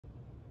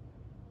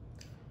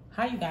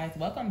Hi you guys,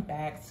 welcome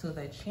back to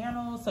the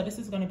channel. So this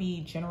is going to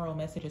be general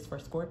messages for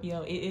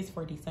Scorpio. It is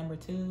for December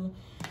 2,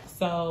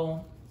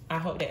 so I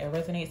hope that it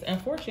resonates.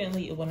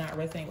 Unfortunately, it will not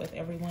resonate with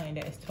everyone, and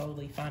that is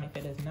totally fine if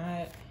it does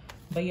not.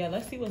 But yeah,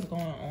 let's see what's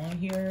going on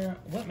here.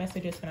 What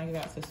messages can I give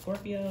out to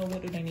Scorpio?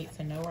 What do they need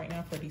to know right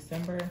now for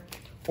December,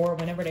 or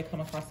whenever they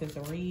come across this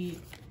read?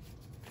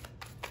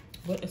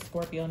 What does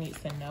Scorpio need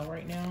to know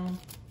right now?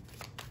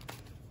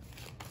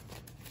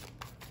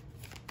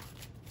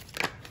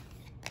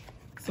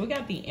 So we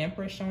got the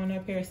Empress showing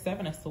up here,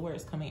 7 of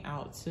Swords coming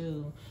out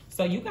too.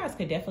 So you guys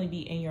could definitely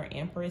be in your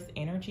Empress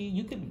energy.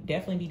 You could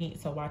definitely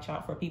need to watch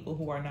out for people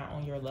who are not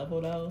on your level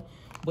though.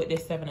 With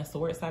this 7 of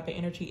Swords type of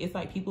energy, it's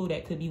like people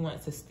that could be wanting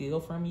to steal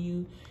from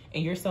you,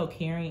 and you're so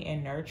caring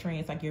and nurturing.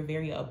 It's like you're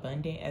very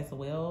abundant as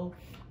well.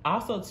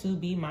 Also to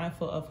be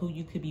mindful of who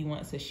you could be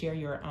wanting to share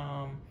your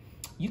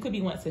you could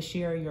be wanting to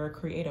share your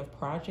creative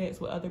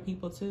projects with other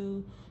people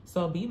too.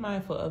 So be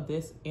mindful of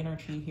this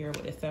energy here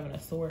with the 7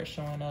 of Swords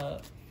showing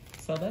up.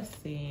 So let's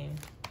see.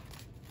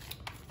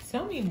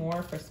 Tell me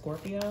more for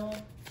Scorpio.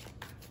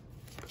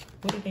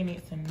 What do they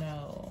need to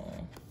know?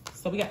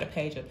 So we got the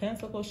Page of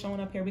Pentacles showing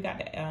up here. We got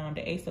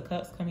the Ace of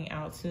Cups coming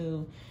out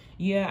too.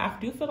 Yeah, I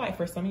do feel like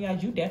for some of y'all,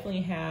 you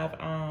definitely have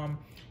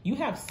you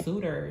have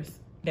suitors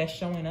that's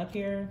showing up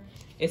here,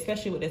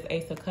 especially with this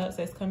Ace of Cups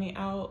that's coming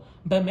out.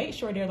 But make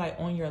sure they're like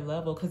on your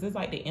level, because it's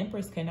like the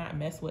Empress cannot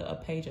mess with a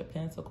Page of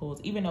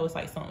Pentacles, even though it's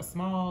like something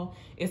small.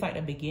 It's like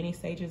the beginning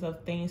stages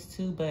of things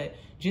too. But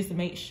just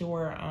make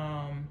sure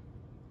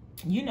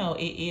you know,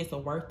 it is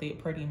worth it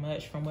pretty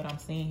much from what I'm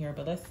seeing here.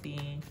 But let's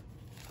see.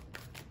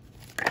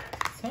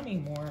 Tell me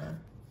more.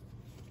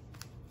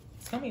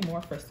 Tell me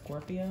more for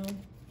Scorpio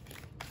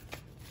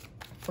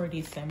for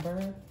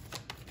December.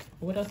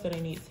 What else do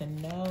they need to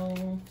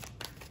know?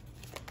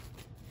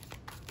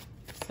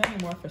 Tell me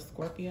more for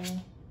Scorpio.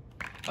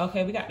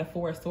 Okay, we got the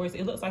 4 of Swords.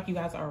 It looks like you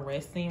guys are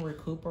resting,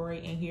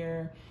 recuperating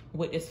here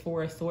with this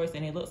 4 of Swords.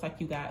 And it looks like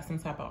you got some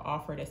type of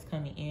offer that's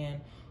coming in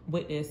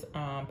with this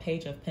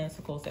Page of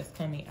Pentacles that's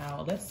coming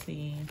out. Let's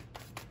see.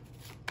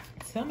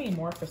 Tell me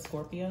more for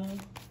Scorpio.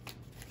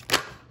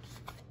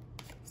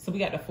 So we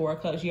got the 4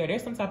 of Cups. Yeah,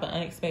 there's some type of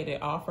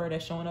unexpected offer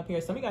that's showing up here.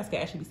 Some of you guys could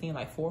actually be seeing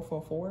like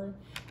 444,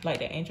 like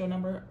the angel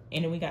number.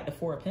 And then we got the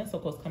 4 of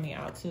Pentacles coming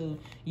out too.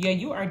 Yeah,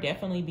 you are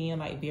definitely being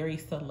like very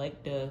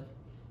selective.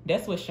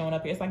 That's what's showing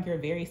up here. It's like you're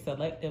very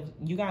selective.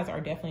 You guys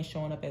are definitely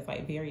showing up as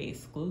like very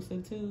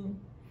exclusive too.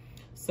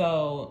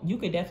 So you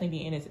could definitely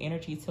be in this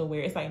energy to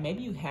where it's like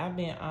maybe you have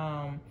been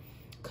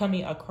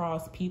coming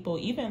across people,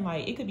 even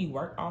like it could be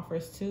work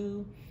offers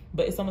too.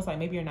 But it's almost like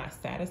maybe you're not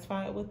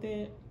satisfied with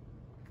it.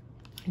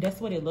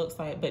 That's what it looks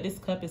like. But this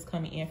cup is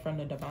coming in from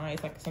the divine.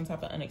 It's like some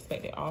type of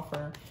unexpected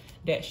offer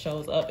that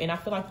shows up. And I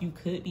feel like you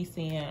could be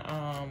seeing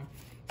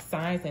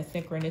signs and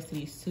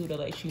synchronicities too to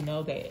let you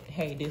know that,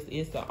 hey, this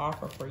is the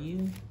offer for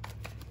you.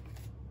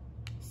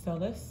 So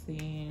let's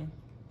see.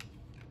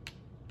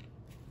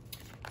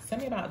 Tell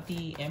me about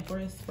the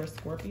Empress for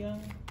Scorpio.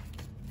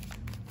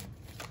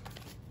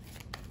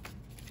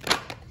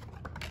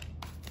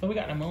 So we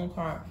got the Moon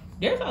card.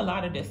 There's a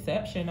lot of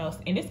deception though,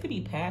 and this could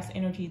be past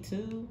energy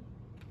too.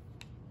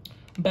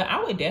 But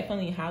I would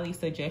definitely highly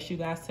suggest you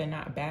guys to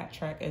not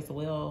backtrack as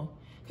well,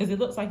 because it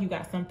looks like you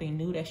got something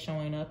new that's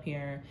showing up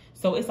here.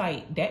 So it's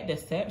like that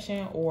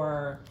deception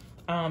or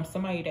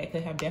somebody that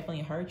could have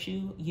definitely hurt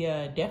you.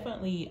 Yeah,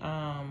 definitely.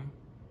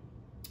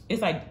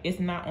 It's like it's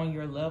not on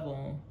your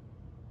level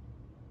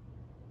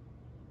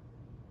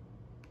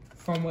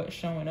from what's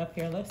showing up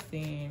here. Let's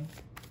see.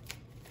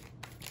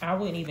 I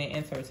wouldn't even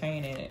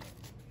entertain it.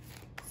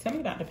 Tell me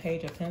about the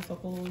Page of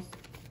Pentacles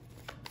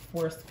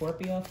for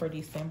Scorpio for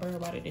December.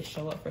 Why did it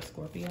show up for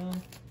Scorpio?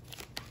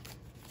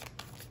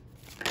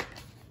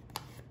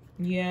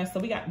 Yeah,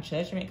 so we got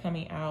Judgment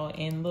coming out,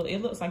 and look,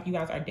 it looks like you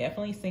guys are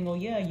definitely single.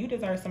 Yeah, you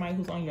deserve somebody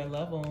who's on your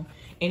level,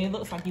 and it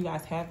looks like you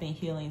guys have been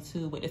healing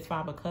too with this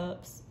 5 of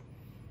Cups.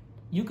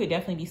 You could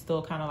definitely be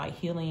still kind of like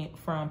healing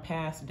from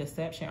past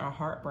deception or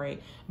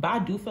heartbreak, but I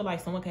do feel like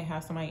someone could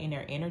have somebody in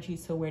their energy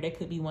to where they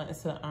could be wanting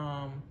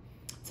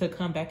to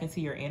come back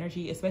into your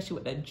energy, especially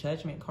with the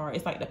Judgment card.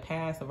 It's like the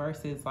past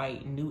versus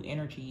like new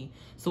energy.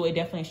 So it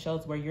definitely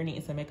shows where you're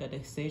needing to make a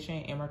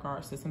decision in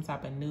regards to some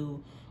type of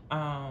new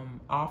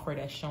offer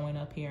that's showing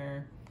up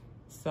here.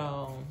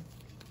 So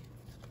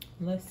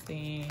let's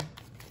see.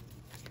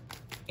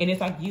 And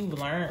it's like you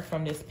learned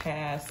from this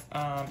past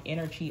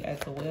energy as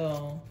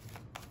well.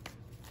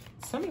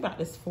 Tell me about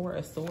this 4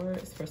 of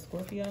Swords for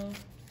Scorpio.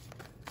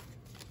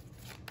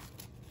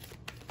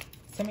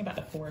 Tell me about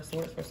the 4 of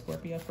Swords for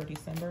Scorpio for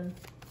December.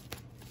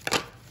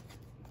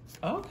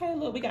 Okay,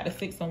 look, we got the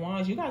 6 of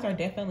Wands. You guys are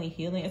definitely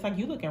healing. It's like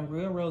you looking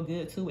real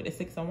good too with the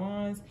 6 of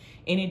Wands.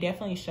 And it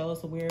definitely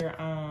shows where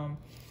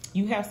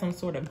you have some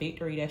sort of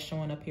victory that's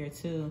showing up here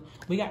too.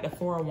 We got the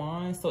 4 of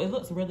Wands. So it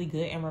looks really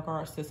good in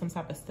regards to some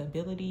type of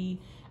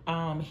stability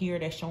here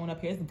that's showing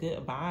up here. It's good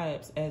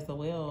vibes as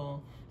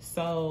well.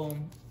 So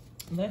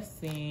let's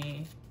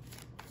see.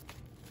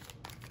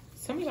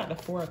 Tell me about the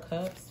 4 of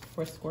Cups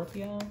for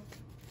Scorpio.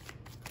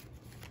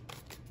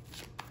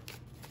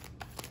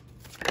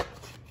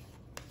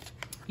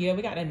 Yeah,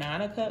 we got the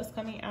Nine of Cups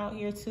coming out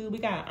here too. We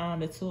got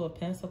the Two of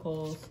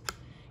Pentacles.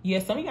 Yeah,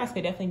 some of you guys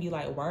could definitely be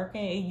like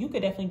working. You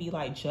could definitely be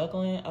like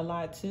juggling a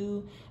lot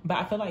too. But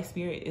I feel like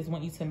Spirit is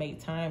wanting you to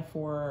make time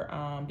for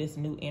this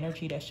new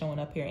energy that's showing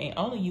up here. And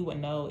only you would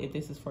know if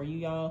this is for you,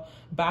 y'all.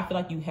 But I feel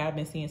like you have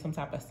been seeing some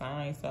type of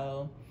sign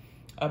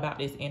about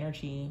this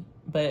energy.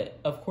 But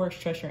of course,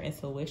 trust your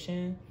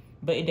intuition.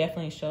 But it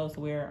definitely shows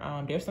where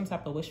there's some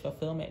type of wish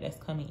fulfillment that's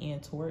coming in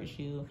towards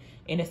you.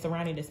 And it's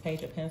surrounding this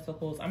Page of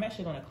Pentacles. I'm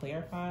actually going to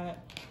clarify it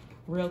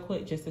real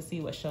quick just to see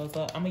what shows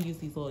up. I'm gonna use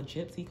these little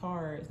gypsy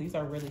cards. These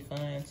are really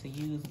fun to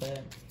use,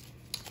 but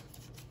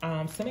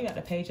somebody got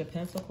the Page of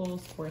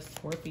Pentacles for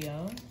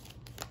Scorpio.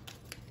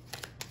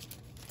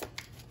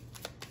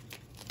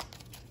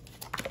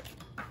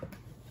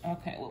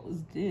 Okay, what was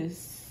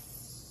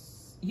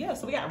this? Yeah,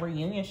 so we got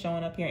reunion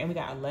showing up here, and we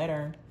got a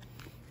letter.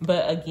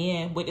 But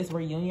again, with this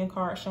reunion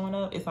card showing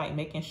up, it's like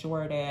making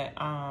sure that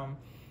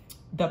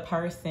the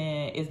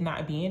person is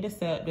not being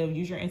deceptive.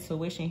 Use your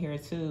intuition here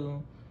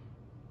too.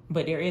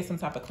 But there is some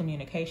type of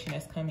communication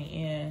that's coming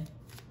in.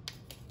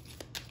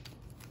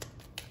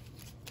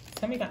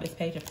 Somebody got this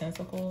Page of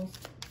Pentacles.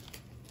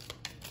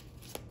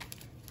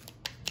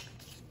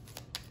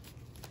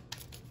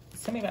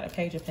 Somebody got a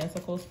Page of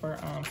Pentacles for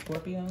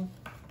Scorpio.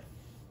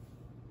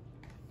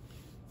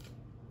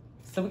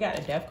 So we got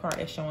a Death card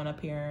that's showing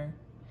up here.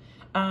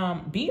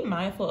 Be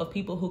mindful of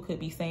people who could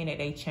be saying that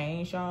they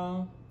changed,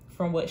 y'all,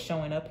 from what's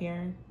showing up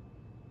here.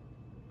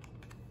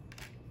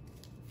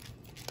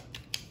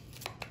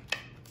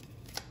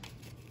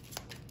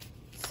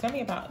 Tell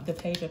me about the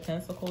Page of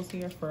Pentacles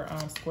here for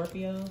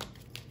Scorpio.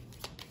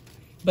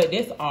 But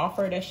this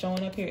offer that's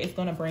showing up here is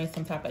going to bring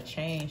some type of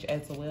change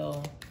as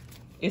well.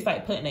 It's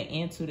like putting an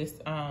end to this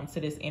to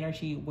this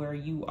energy where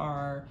you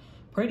are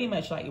pretty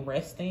much like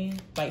resting,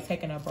 like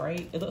taking a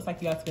break. It looks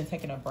like you guys have been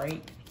taking a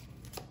break.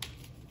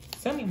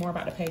 Tell me more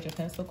about the Page of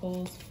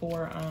Pentacles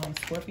for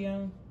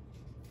Scorpio.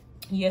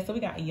 Yeah, so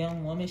we got a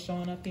young woman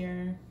showing up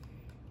here.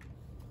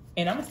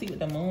 And I'm going to see what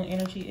the moon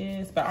energy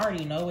is. But I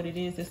already know what it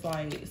is. It's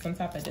like some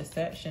type of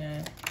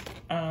deception.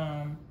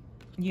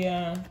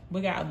 Yeah,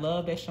 we got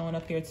love that's showing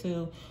up here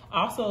too.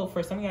 Also,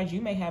 for some of you guys, you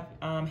may have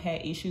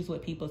had issues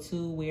with people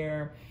too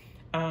where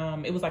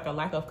it was like a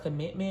lack of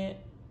commitment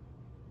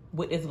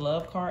with this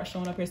love card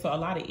showing up here. So a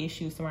lot of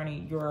issues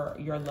surrounding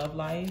your love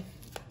life.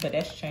 But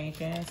that's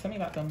changing. Tell me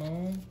about the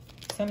moon.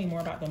 Tell me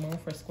more about the moon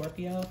for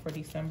Scorpio for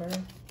December.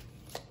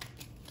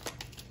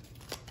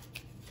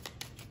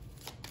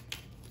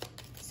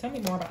 Tell me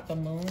more about the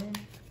moon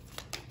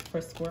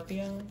for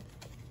Scorpio.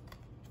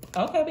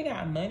 Okay, we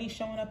got money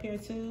showing up here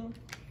too.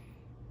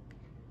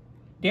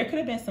 There could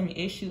have been some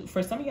issue.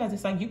 For some of you guys,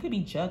 it's like you could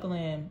be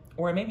juggling,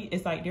 or maybe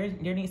it's like there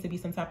needs to be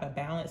some type of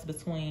balance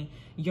between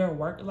your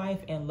work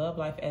life and love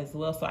life as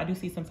well. So I do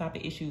see some type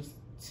of issues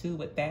too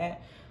with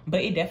that.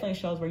 But it definitely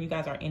shows where you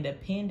guys are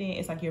independent.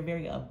 It's like you're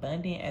very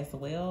abundant as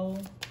well.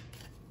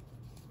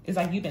 It's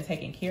like you've been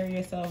taking care of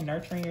yourself,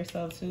 nurturing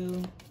yourself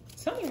too.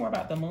 Tell me more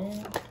about the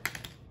moon.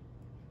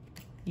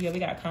 Yeah, we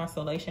got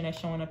constellation that's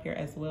showing up here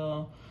as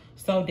well.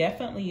 So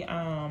definitely,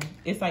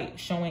 it's like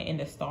showing in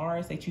the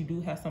stars that you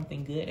do have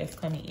something good that's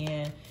coming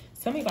in.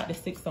 Tell me about the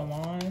Six of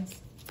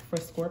Wands for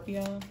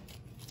Scorpio.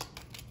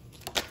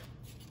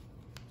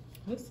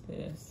 What's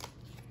this?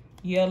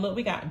 Yeah, look,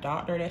 we got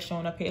Doctor that's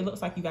showing up here. It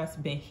looks like you guys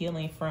have been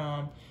healing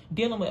from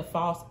dealing with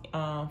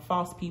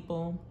false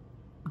people,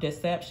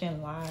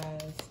 deception,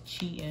 lies,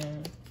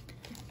 cheating.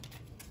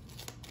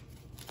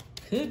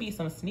 Could be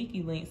some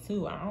sneaky links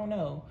too. I don't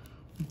know.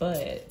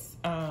 But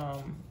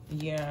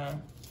yeah,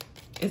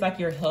 it's like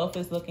your health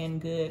is looking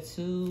good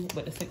too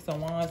with the Six of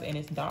Wands and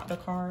it's Doctor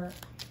card.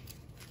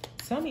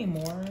 Tell me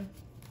more.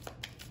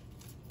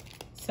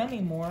 Tell me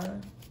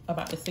more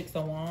about the Six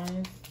of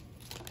Wands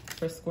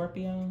for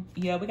Scorpio.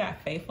 Yeah, we got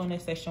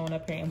faithfulness that's showing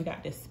up here, and we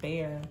got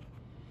despair.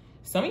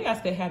 Some of you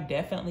guys could have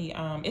definitely,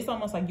 it's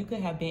almost like you could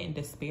have been in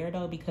despair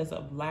though because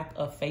of lack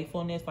of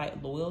faithfulness,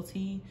 like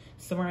loyalty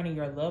surrounding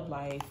your love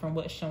life from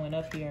what's showing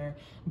up here.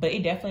 But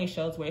it definitely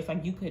shows where it's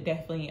like you could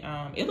definitely,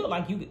 it looked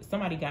like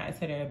somebody got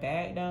into their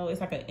bag though.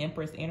 It's like an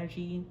Empress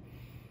energy.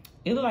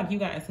 It looked like you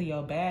got into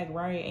your bag,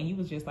 right? And you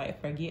was just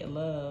like, forget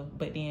love.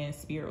 But then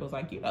Spirit was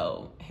like, you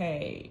know,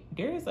 hey,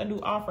 there's a new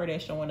offer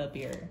that's showing up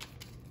here.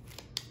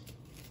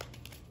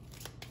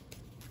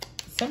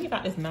 Tell me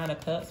about this Nine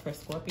of Cups for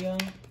Scorpio.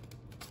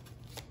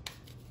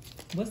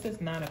 What's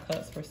this Nine of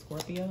Cups for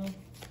Scorpio?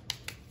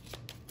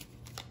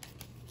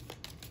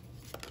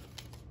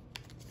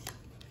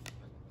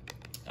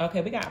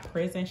 Okay, we got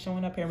prison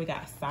showing up here. We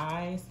got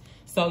size.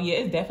 So yeah,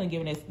 it's definitely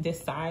giving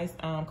this size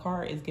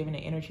card is giving the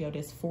energy of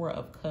this Four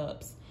of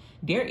Cups.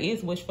 There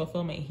is wish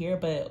fulfillment here,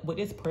 but with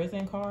this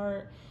prison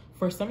card,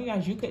 for some of you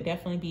guys, you could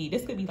definitely be,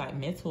 this could be like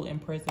mental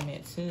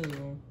imprisonment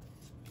too.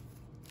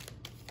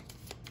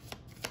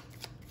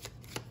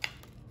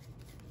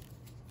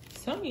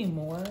 Tell me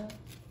more.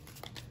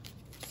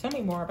 Tell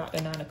me more about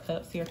the Nine of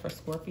Cups here for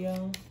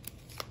Scorpio.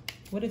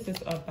 What is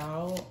this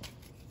about?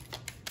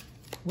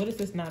 What is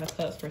this Nine of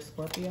Cups for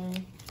Scorpio?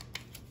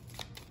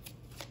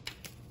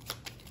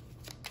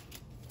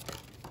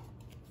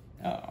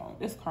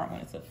 this card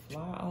wanted to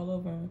fly all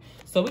over.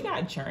 So we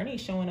got journey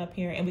showing up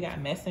here, and we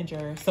got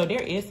messenger. So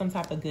there is some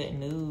type of good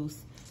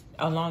news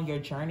along your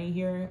journey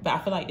here. But I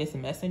feel like this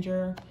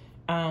messenger,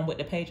 with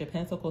the Page of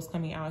Pentacles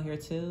coming out here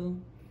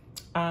too,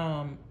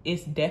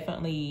 it's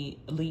definitely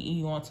leading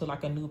you onto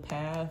like a new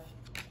path,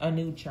 a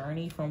new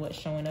journey from what's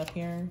showing up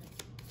here.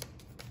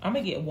 I'm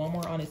gonna get one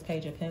more on this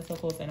Page of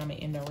Pentacles, and I'm gonna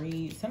end the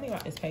read. Tell me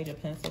about this Page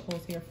of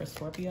Pentacles here for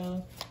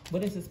Scorpio.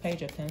 What is this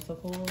Page of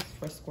Pentacles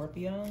for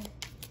Scorpio?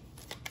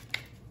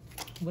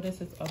 What is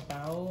this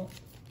about?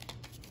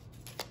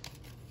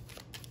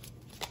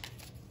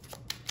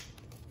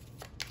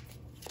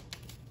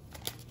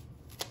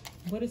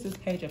 What is this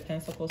Page of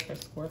Pentacles for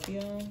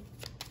Scorpio?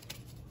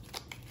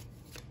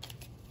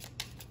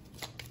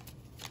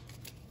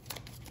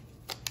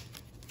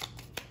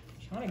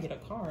 Trying to get a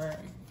card.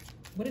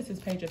 What is this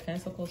Page of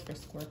Pentacles for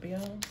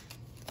Scorpio?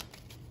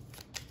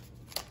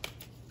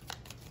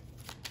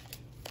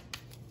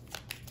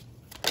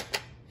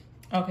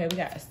 Okay, we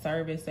got a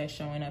service that's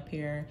showing up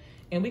here.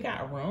 And we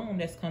got a room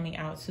that's coming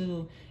out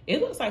too.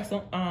 It looks like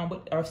some,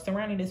 or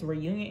surrounding this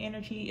reunion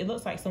energy, it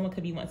looks like someone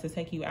could be wanting to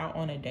take you out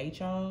on a date,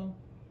 y'all.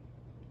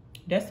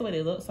 That's what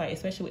it looks like,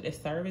 especially with the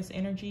service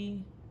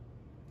energy.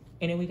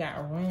 And then we got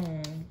a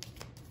room.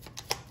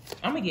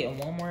 I'm gonna get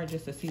one more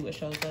just to see what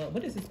shows up.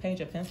 What is this Page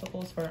of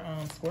Pentacles for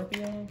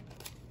Scorpio?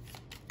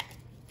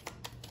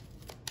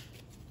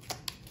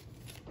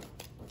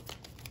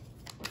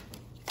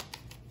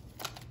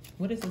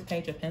 What is this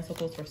Page of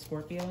Pentacles for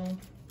Scorpio?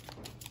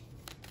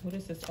 What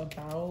is this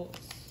about?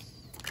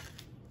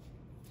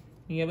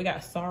 Yeah, we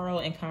got sorrow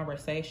and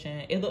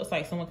conversation. It looks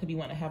like someone could be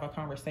wanting to have a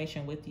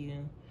conversation with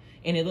you.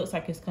 And it looks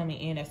like it's coming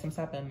in as some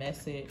type of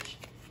message.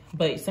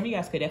 But some of you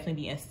guys could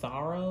definitely be in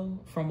sorrow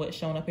from what's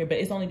showing up here. But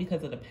it's only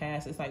because of the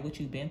past. It's like what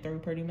you've been through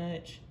pretty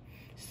much.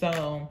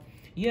 So,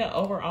 yeah,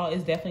 overall,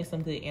 it's definitely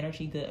some good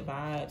energy, good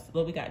vibes.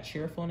 Look, we got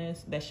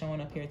cheerfulness that's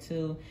showing up here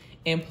too.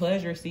 And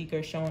pleasure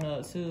seeker showing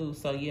up too.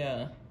 So,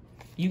 yeah,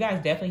 you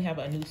guys definitely have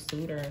a new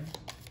suitor.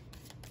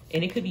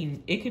 And it could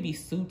be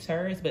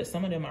suitors, but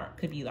some of them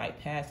could be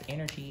like past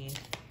energy.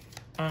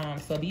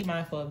 So be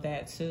mindful of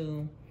that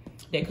too.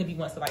 That could be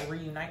wants to like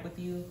reunite with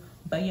you.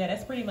 But yeah,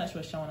 that's pretty much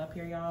what's showing up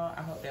here, y'all.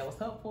 I hope that was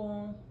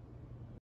helpful.